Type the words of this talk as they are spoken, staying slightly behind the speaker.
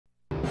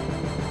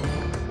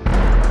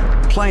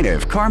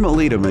Plaintiff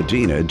Carmelita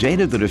Medina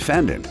dated the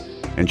defendant,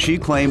 and she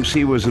claims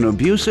he was an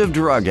abusive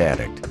drug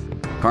addict.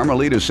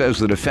 Carmelita says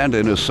the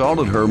defendant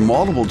assaulted her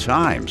multiple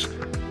times,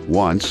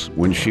 once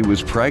when she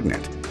was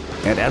pregnant,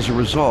 and as a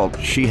result,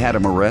 she had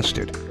him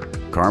arrested.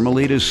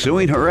 Carmelita is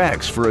suing her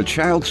ex for a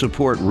child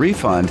support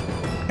refund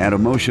and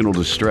emotional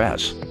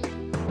distress.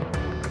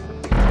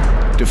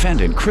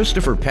 Defendant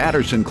Christopher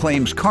Patterson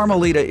claims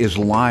Carmelita is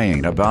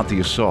lying about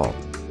the assault,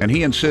 and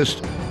he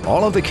insists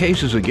all of the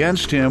cases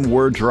against him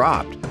were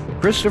dropped.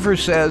 Christopher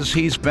says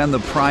he's been the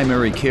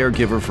primary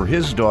caregiver for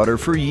his daughter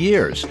for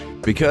years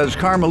because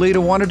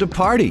Carmelita wanted to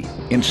party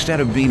instead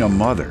of being a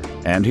mother,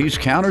 and he's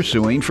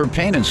countersuing for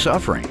pain and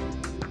suffering.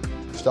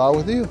 Start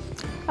with you.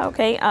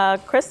 Okay,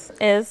 Chris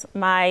is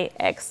my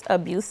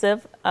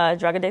ex-abusive,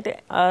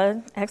 drug-addicted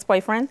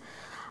ex-boyfriend.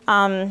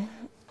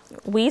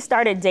 We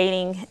started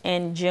dating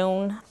in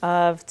June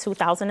of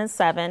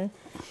 2007,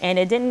 and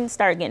it didn't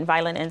start getting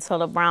violent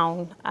until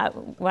around,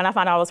 when I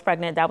found out I was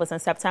pregnant, that was in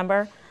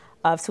September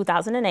of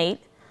 2008.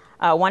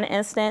 One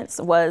instance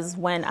was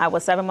when I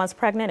was 7 months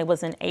pregnant. It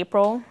was in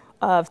April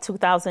of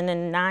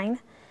 2009.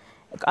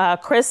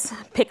 Chris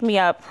picked me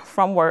up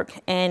from work,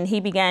 and he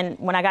began,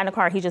 when I got in the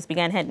car, he just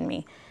began hitting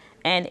me.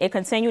 And it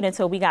continued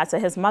until we got to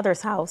his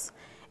mother's house,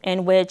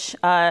 in which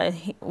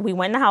we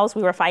went in the house,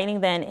 we were fighting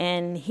then,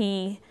 and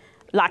he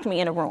locked me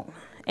in a room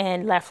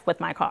and left with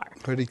my car.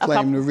 But he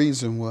claimed the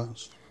reason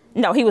was?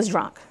 No, he was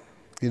drunk.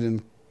 He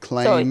didn't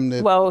claim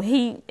that? Well,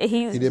 he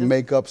didn't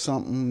make up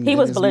something. He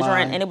was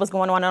belligerent, and it was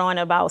going on and on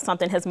about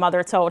something his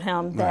mother told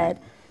him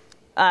that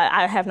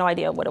I have no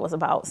idea what it was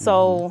about.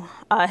 So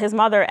his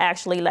mother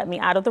actually let me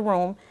out of the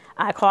room.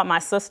 I called my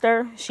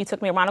sister. She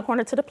took me around the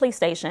corner to the police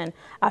station.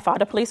 I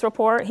filed a police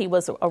report. He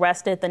was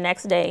arrested the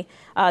next day.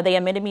 They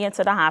admitted me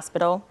into the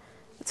hospital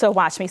to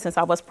watch me since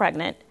I was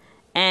pregnant.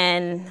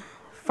 And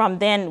from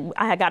then,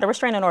 I had got a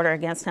restraining order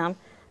against him.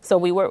 So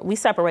we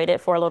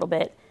separated for a little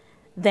bit.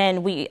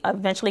 Then we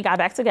eventually got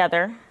back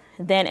together.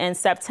 Then in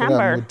September—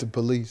 What happened with the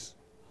police?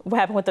 What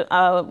happened with the,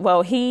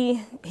 well,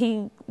 he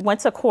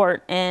went to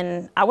court,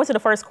 and I went to the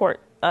first court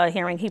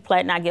hearing. He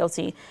pled not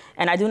guilty,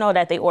 and I do know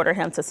that they ordered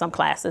him to some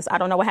classes. I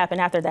don't know what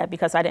happened after that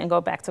because I didn't go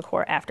back to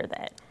court after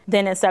that.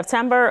 Then in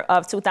September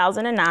of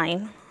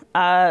 2009,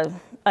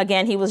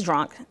 again, he was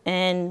drunk,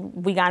 and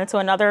we got into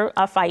another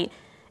fight,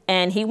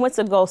 and he went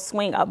to go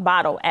swing a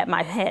bottle at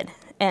my head,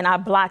 and I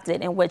blocked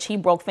it, in which he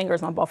broke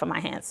fingers on both of my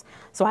hands.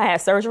 So I had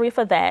surgery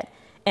for that,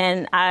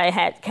 and I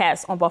had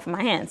casts on both of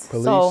my hands.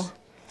 Police? So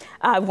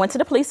I went to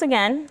the police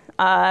again.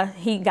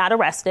 He got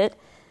arrested.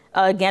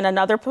 Again,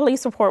 another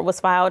police report was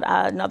filed,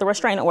 another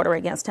restraining order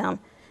against him.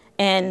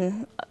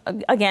 And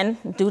again,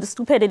 due to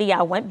stupidity,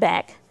 I went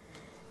back.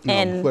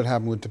 And what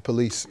happened with the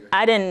police?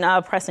 I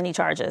didn't press any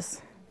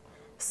charges.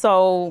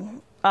 So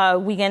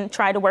we again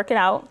tried to work it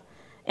out.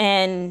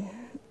 And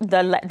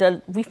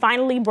we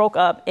finally broke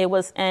up. It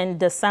was in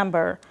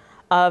December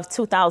of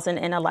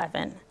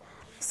 2011.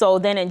 So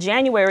then in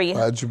January—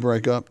 Why'd you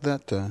break up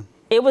that time?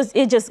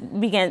 It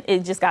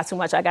just got too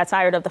much. I got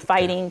tired of the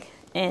fighting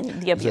and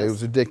the abuse. So he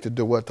was addicted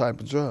to what type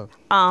of drug?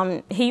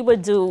 He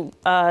would do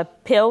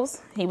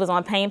pills. He was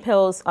on pain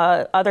pills,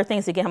 other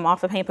things to get him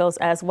off of pain pills,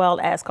 as well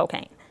as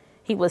cocaine.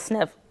 He would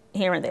sniff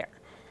here and there.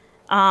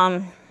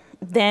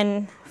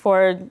 Then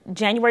for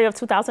January of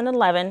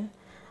 2011,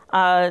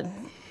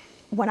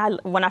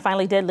 when I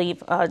finally did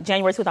leave,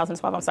 January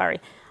 2012, I'm sorry,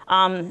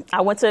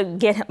 I went to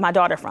get my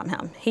daughter from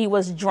him. He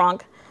was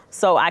drunk.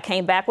 So I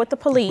came back with the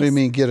police. What do you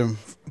mean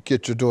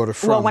get your daughter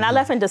from him? Well, when I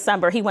left in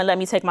December, he wouldn't let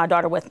me take my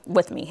daughter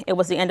with me. It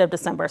was the end of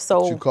December.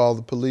 So did you call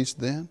the police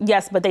then?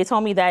 Yes, but they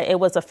told me that it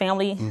was a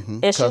family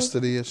issue.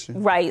 Custody issue?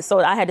 Right, so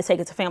I had to take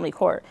it to family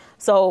court.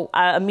 So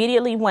I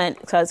immediately went,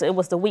 because it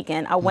was the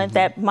weekend, I went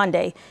that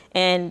Monday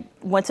and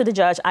went to the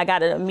judge. I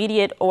got an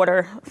immediate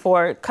order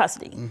for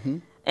custody.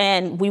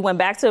 And I went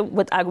back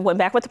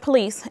with the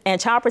police, and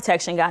child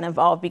protection got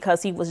involved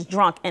because he was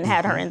drunk and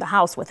had her in the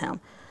house with him.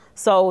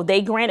 So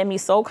they granted me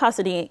sole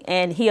custody,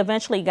 and he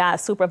eventually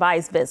got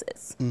supervised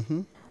visits.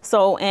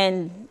 So,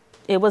 and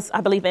it was,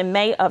 I believe, in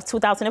May of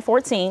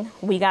 2014,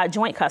 we got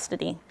joint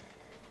custody.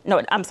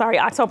 No, I'm sorry,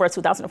 October of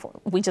 2004,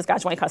 we just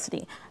got joint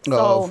custody.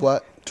 So, of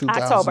what?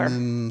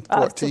 2014?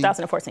 October of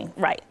 2014,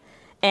 right.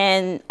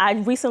 And I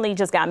recently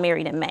just got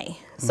married in May.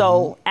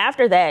 So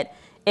after that,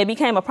 it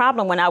became a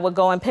problem when I would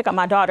go and pick up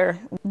my daughter.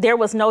 There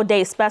was no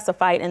day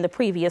specified in the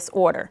previous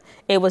order.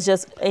 It was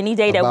just any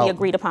day that we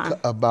agreed upon.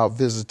 About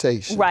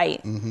visitation.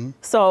 Right.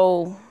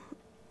 So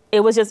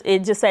it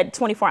just said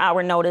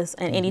 24-hour notice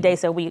and any days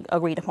that we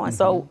agreed upon.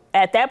 So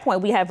at that point,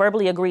 we had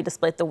verbally agreed to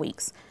split the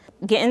weeks.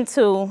 Getting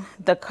to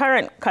the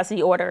current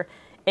custody order,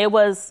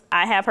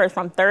 I have her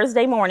from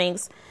Thursday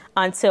mornings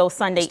until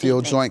Sunday evening.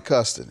 Still joint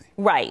custody.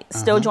 Right,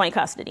 still joint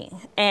custody.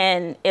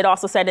 And it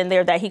also said in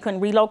there that he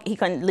couldn't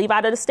leave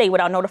out of the state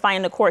without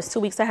notifying the courts 2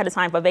 weeks ahead of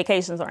time for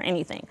vacations or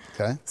anything.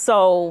 Okay.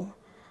 So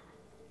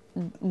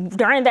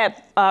during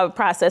that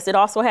process, it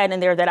also had in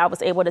there that I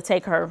was able to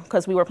take her,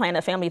 because we were planning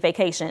a family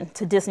vacation,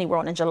 to Disney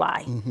World in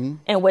July,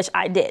 in which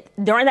I did.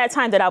 During that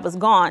time that I was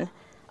gone,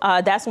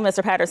 that's when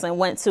Mr. Patterson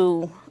went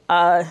to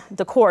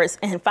the courts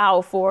and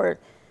filed for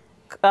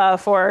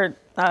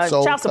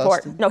child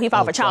support. No, he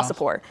filed for child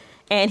support.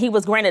 And he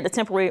was granted a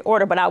temporary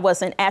order, but I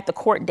wasn't at the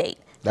court date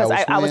because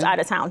I was out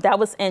of town. That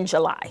was in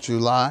July.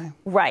 July?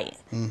 Right.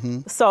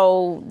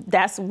 So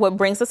that's what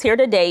brings us here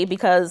today,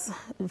 because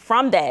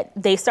from that,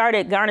 they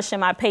started garnishing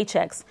my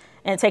paychecks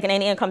and taking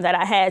any income that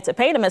I had to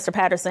pay to Mr.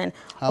 Patterson.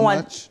 How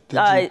much did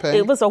you pay?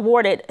 It was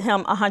awarded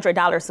him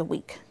 $100 a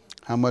week.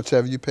 How much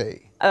have you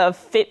paid?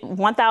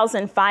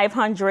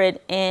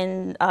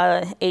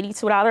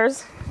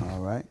 $1,582. All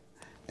right.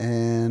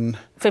 And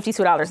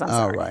 $52, I'm sorry.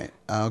 All right.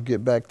 I'll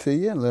get back to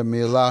you and let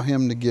me allow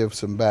him to give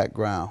some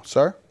background.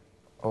 Sir?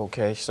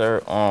 Okay,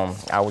 sir.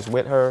 I was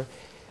with her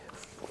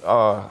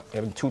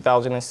in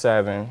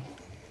 2007.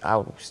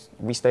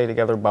 We stayed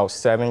together about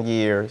 7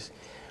 years.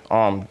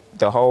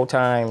 The whole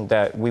time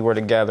that we were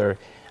together,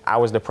 I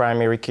was the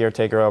primary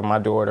caretaker of my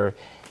daughter.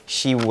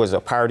 She was a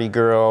party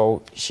girl.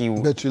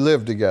 But you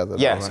lived together,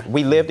 though, yes, right?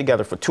 we lived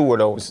together for 2 of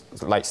those,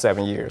 like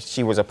 7 years.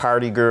 She was a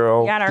party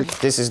girl. Got her.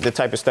 This is the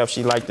type of stuff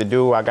she liked to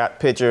do. I got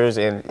pictures,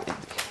 and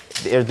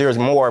there's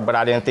more, but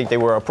I didn't think they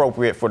were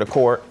appropriate for the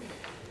court.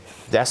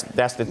 That's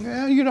the...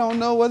 Yeah, you don't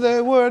know whether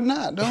they were or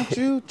not. Don't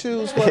you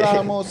choose what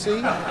I'm gonna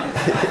see.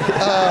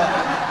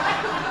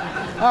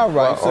 All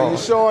right, so you're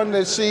showing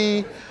that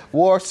she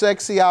wore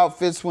sexy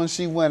outfits when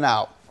she went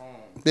out.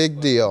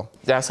 Big deal.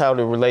 That's how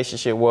the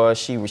relationship was.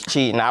 She was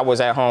cheating. I was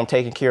at home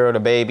taking care of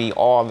the baby. You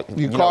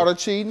caught her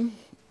cheating?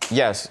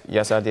 Yes,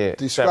 I did.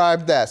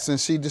 Describe that,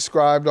 since she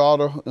described all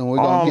the, and we're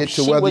gonna get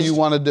to whether you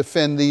want to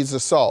defend these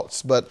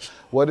assaults, but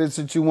what is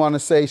it you want to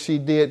say she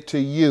did to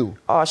you?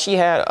 She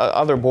had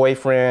other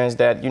boyfriends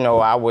that,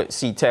 I would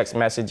see text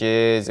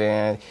messages,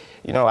 and,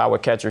 I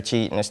would catch her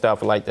cheating and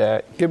stuff like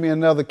that. Give me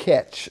another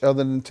catch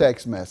other than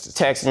text messages.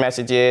 Text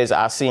messages,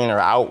 I've seen her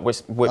out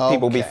with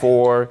people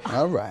before.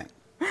 All right.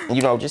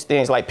 Just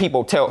things like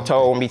people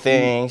told me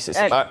things.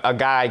 A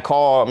guy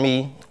called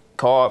me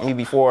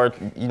before,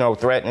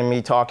 threatening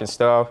me, talking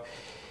stuff.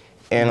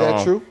 And, is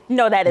that true?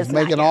 No, that is He's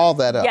not. making all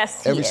that up.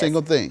 Yes, every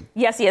single thing.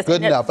 Yes, he is.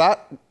 Good enough.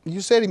 You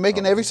said he's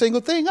making every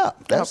single thing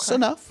up. That's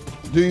enough.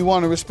 Do you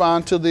want to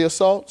respond to the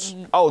assaults?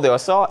 Oh, the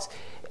assaults?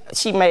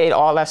 She made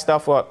all that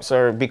stuff up,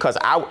 sir, because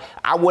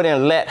I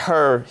wouldn't let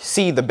her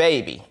see the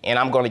baby, and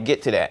I'm going to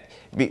get to that.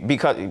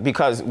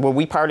 Because when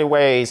we parted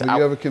ways... Were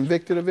you ever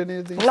convicted of any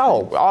of these?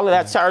 No, all of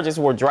that charges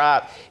were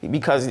dropped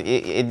because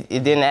it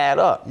didn't add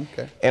up.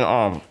 Okay.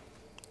 And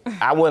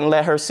I wouldn't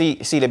let her see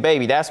the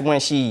baby. That's when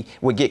she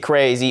would get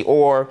crazy,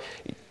 or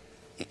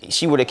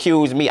she would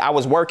accuse me. I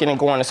was working and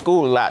going to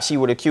school a lot. She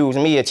would accuse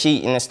me of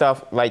cheating and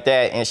stuff like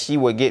that, and she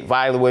would get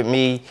violent with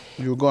me.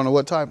 You were going to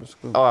what type of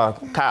school?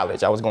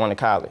 College. I was going to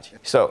college.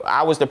 So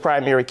I was the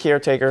primary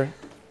caretaker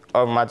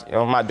of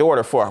my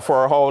daughter for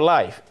her whole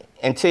life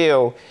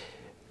until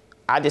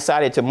I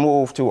decided to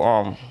move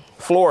to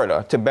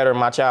Florida to better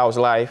my child's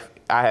life.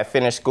 I had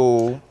finished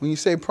school. When you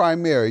say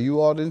primary,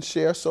 you all didn't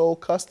share sole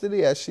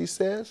custody, as she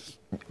says?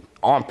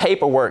 On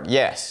paperwork,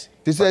 yes.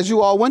 She says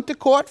you all went to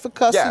court for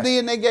custody, yes,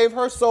 and they gave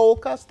her sole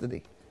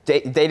custody. They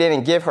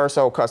didn't give her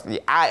sole custody.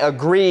 I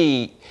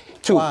agreed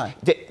to. Why?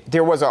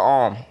 There was a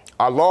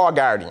law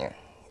guardian.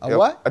 A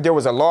what? There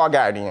was a law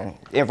guardian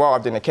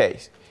involved in the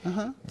case.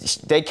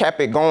 They kept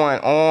it going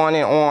on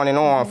and on and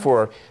on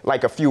for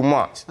like a few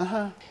months.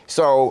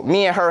 So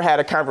me and her had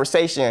a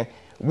conversation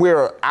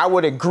where I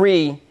would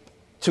agree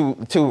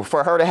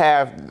for her to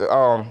have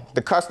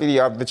the custody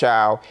of the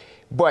child,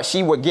 but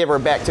she would give her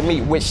back to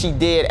me, which she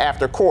did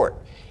after court.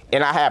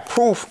 And I have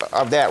proof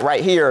of that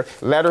right here.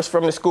 Letters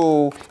from the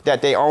school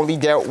that they only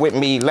dealt with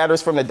me.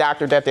 Letters from the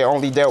doctor that they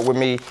only dealt with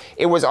me.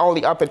 It was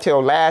only up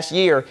until last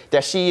year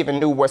that she even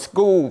knew what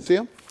school. See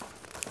him?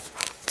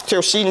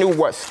 Till she knew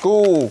what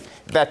school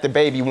that the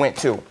baby went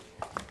to.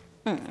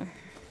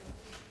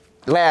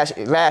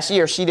 Last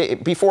year,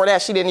 before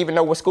that, she didn't even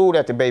know what school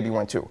that the baby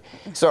went to.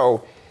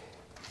 So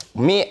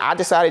I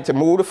decided to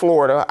move to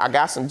Florida. I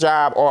got some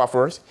job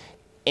offers,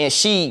 and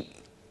she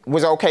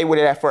was okay with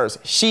it at first.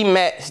 She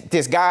met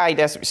this guy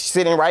that's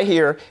sitting right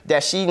here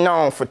that she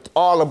known for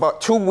all about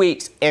 2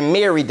 weeks and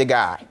married the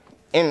guy.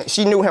 And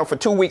she knew him for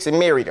 2 weeks and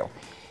married him.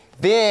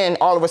 Then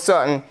all of a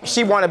sudden,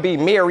 she want to be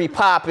Mary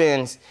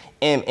Poppins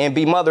and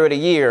be Mother of the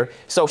Year.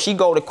 So she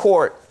go to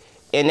court,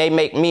 and they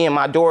make me and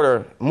my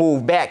daughter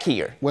move back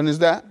here. When is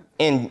that?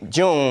 In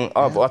June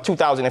of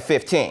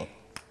 2015.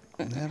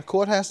 Yeah, the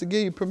court has to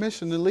give you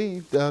permission to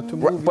leave to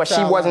move. But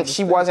she wasn't,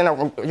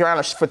 Your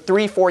Honor, for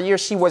 3-4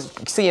 years, she was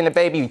seeing the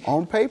baby.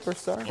 On paper,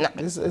 sir.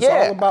 It's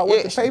all about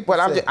what the paper says.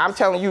 But I'm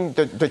telling you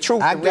the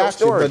truth, I the real got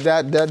story. you,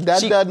 but that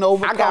doesn't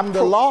overcome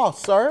the law,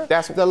 sir.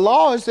 The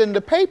law is in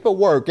the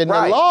paperwork, and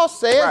the law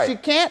says you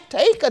can't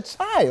take a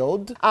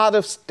child out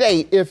of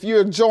state if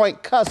you're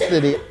joint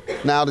custody.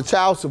 Now, the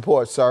child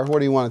support, sir, what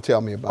do you want to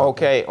tell me about?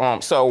 Okay,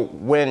 so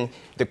when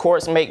the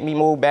courts make me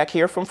move back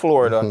here from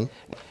Florida,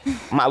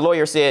 my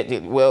lawyer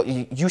said, well,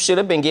 you should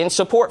have been getting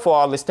support for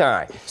all this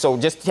time. So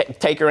just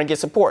take her and get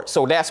support.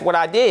 So that's what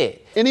I did.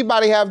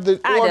 Anybody have the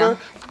order?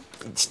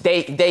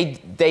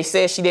 They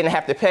said she didn't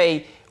have to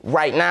pay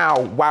right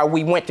now while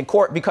we went to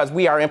court because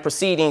we are in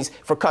proceedings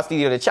for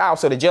custody of the child.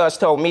 So the judge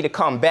told me to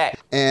come back.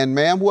 And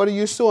ma'am, what are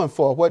you suing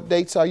for? What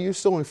dates are you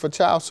suing for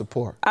child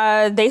support?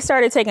 They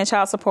started taking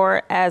child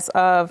support as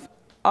of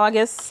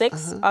August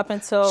 6th up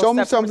until Show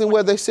me September something 20th.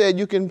 where they said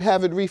you can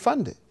have it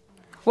refunded.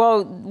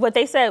 Well, what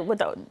they said with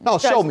the... No,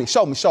 show me.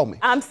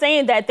 I'm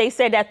saying that they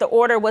said that the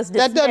order was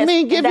dismissed. That doesn't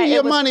mean give you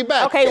your money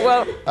back. Okay,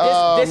 well...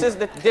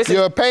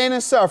 Your pain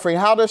and suffering,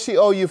 how does she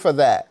owe you for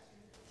that?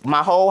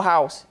 My whole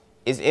house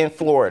is in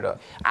Florida.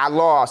 I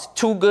lost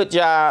 2 good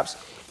jobs,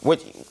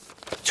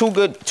 two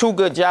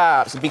good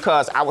jobs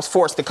because I was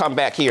forced to come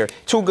back here.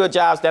 2 good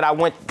jobs that I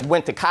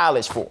went to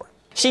college for.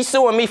 She's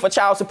suing me for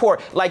child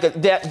support like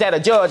that a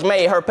judge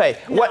made her pay.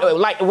 No.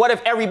 What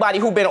if everybody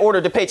who been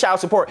ordered to pay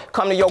child support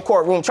come to your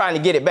courtroom trying to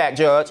get it back,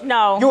 Judge?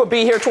 No. You would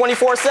be here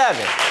 24/7.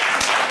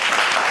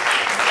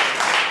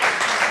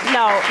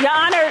 No, Your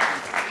Honor,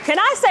 can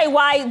I say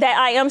why that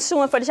I am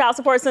suing for the child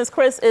support since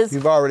Chris is...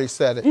 You've already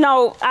said it.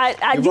 No,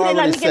 you didn't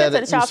let me get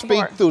into the child support.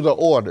 You speak through the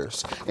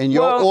orders, and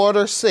your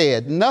order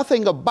said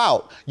nothing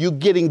about you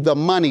getting the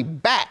money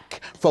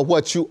back for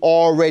what you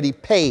already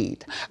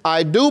paid.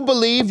 I do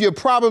believe you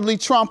probably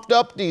trumped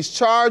up these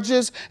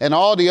charges and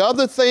all the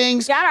other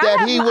things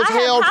that he was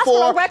held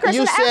for.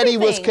 You said he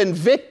was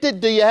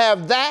convicted. Do you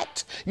have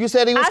that? You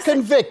said he was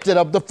convicted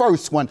of the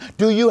first one.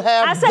 Do you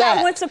have that? I said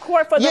I went to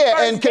court for the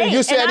first date. And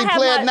you said he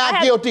pled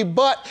not guilty,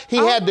 but he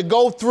had to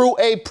go through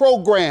a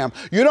program.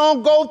 You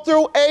don't go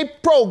through a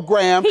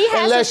program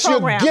unless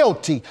you're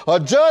guilty. A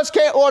judge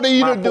can't order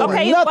you to do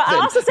nothing.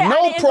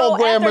 No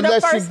program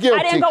unless you're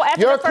guilty.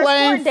 Your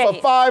claim for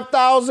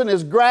 $5,000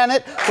 is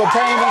granted for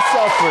pain and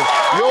suffering.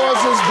 Yours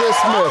is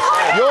dismissed.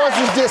 Yours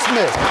is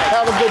dismissed.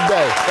 Have a good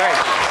day. Thank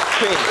you.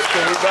 Please,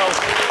 can we go?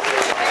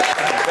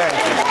 Thank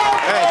you.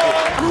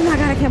 Oh my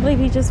God, I can't believe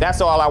he just...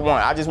 That's all I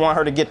want. I just want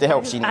her to get the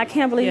help she needs. I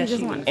can't believe he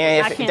just won.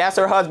 And if that's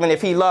her husband,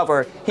 if he love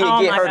her,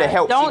 he'll get her the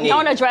help she needs.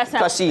 Don't address him.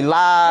 Because she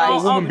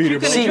lies.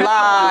 She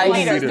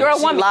lies. You're a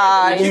woman.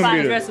 She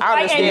lies.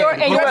 I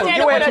understand. And you're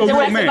standing with a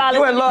domestic violence.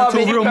 You in love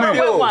and you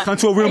confused. Come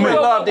to a real man. You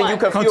in love and you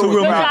confused.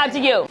 Good job to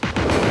you.